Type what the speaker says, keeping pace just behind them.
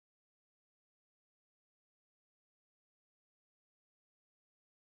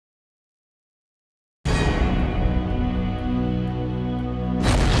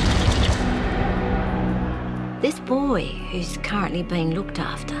boy who's currently being looked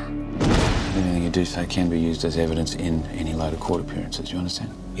after. Anything you do say can be used as evidence in any later court appearances, do you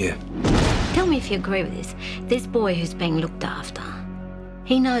understand? Yeah. Tell me if you agree with this. This boy who's being looked after,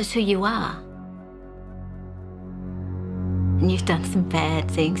 he knows who you are. And you've done some bad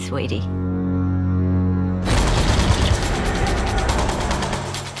things, sweetie.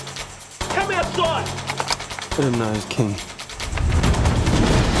 Come outside! Let him know he's king.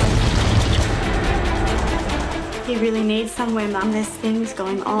 He really needs somewhere, Mum. There's things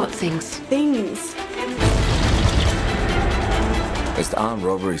going on. What things? Things. It's the armed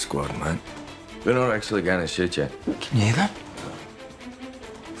robbery squad, mate. We're not actually going to shoot you. Can you hear that?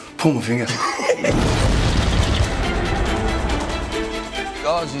 Pull my finger.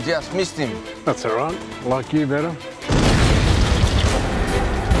 Guys, you just missed him. That's all right. Like you better.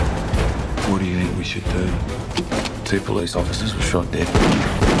 What do you think we should do? 2 police officers were shot dead.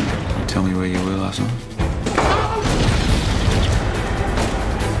 Can you tell me where you were last night?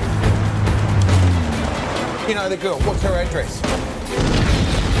 You know the girl. What's her address?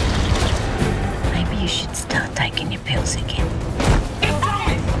 Maybe you should start taking your pills again.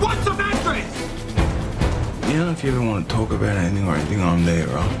 What's the address? You know, if you ever want to talk about anything or anything, I'm there,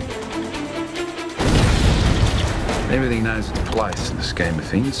 right? Everything knows its place in the scheme of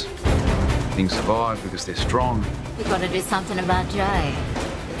things. Things survive because they're strong. You've got to do something about Jay.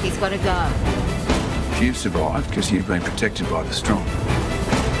 He's got to go. You've survived because you've been protected by the strong.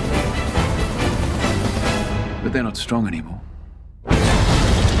 But they're not strong anymore.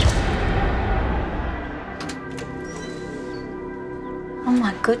 Oh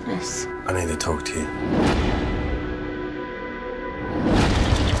my goodness. I need to talk to you.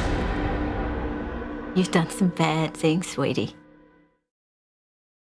 You've done some bad things, sweetie.